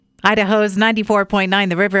Idaho's 94.9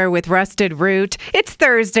 The River with Rusted Root. It's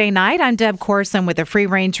Thursday night. I'm Deb Corson with a Free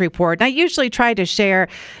Range Report. I usually try to share,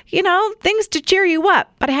 things to cheer you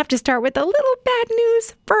up, but I have to start with a little bad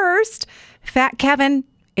news first. Fat Kevin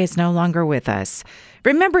is no longer with us.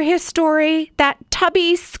 Remember his story? That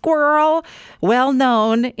tubby squirrel? Well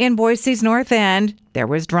known in Boise's North End. There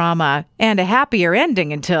was drama and a happier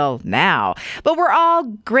ending until now. But we're all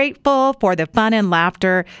grateful for the fun and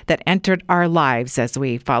laughter that entered our lives as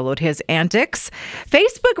we followed his antics.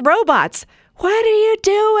 Facebook robots, what are you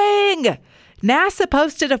doing? NASA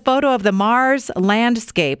posted a photo of the Mars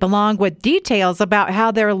landscape along with details about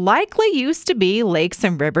how there likely used to be lakes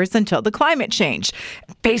and rivers until the climate change.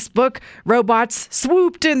 Facebook robots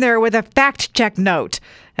swooped in there with a fact-check note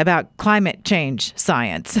about climate change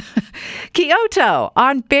science. Kyoto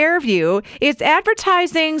on Fairview is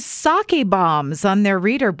advertising sake bombs on their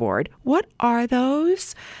reader board. What are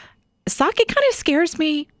those? Sake kind of scares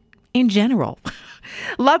me in general.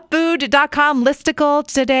 Lovefood.com listicle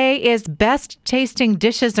today is best tasting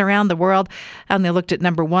dishes around the world. And they looked at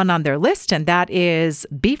number one on their list, and that is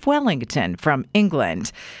beef Wellington from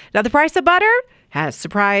England. Now, the price of butter has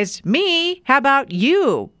surprised me. How about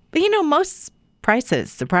you? But most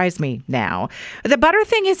prices surprise me now. The butter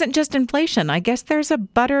thing isn't just inflation. I guess there's a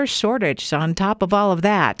butter shortage on top of all of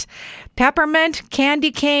that. Peppermint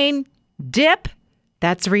candy cane dip.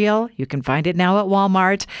 That's real. You can find it now at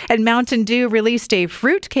Walmart. And Mountain Dew released a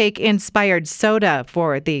fruitcake-inspired soda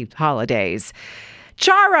for the holidays.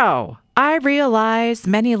 Charo. I realize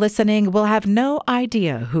many listening will have no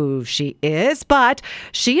idea who she is, but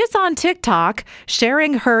she is on TikTok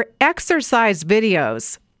sharing her exercise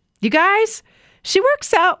videos. You guys, she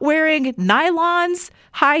works out wearing nylons,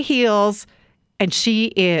 high heels, and she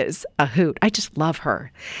is a hoot. I just love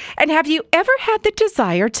her. And have you ever had the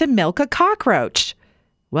desire to milk a cockroach?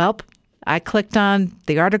 Well, I clicked on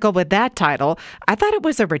the article with that title. I thought it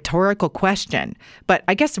was a rhetorical question, but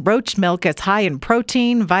I guess roach milk is high in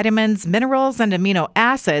protein, vitamins, minerals, and amino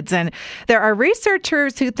acids, and there are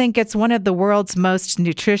researchers who think it's one of the world's most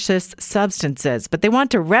nutritious substances, but they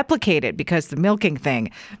want to replicate it because the milking thing,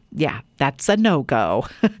 that's a no-go.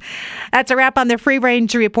 That's a wrap on the Free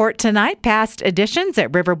Range Report tonight. Past editions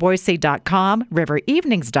at riverboise.com,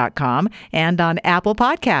 riverevenings.com, and on Apple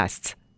Podcasts.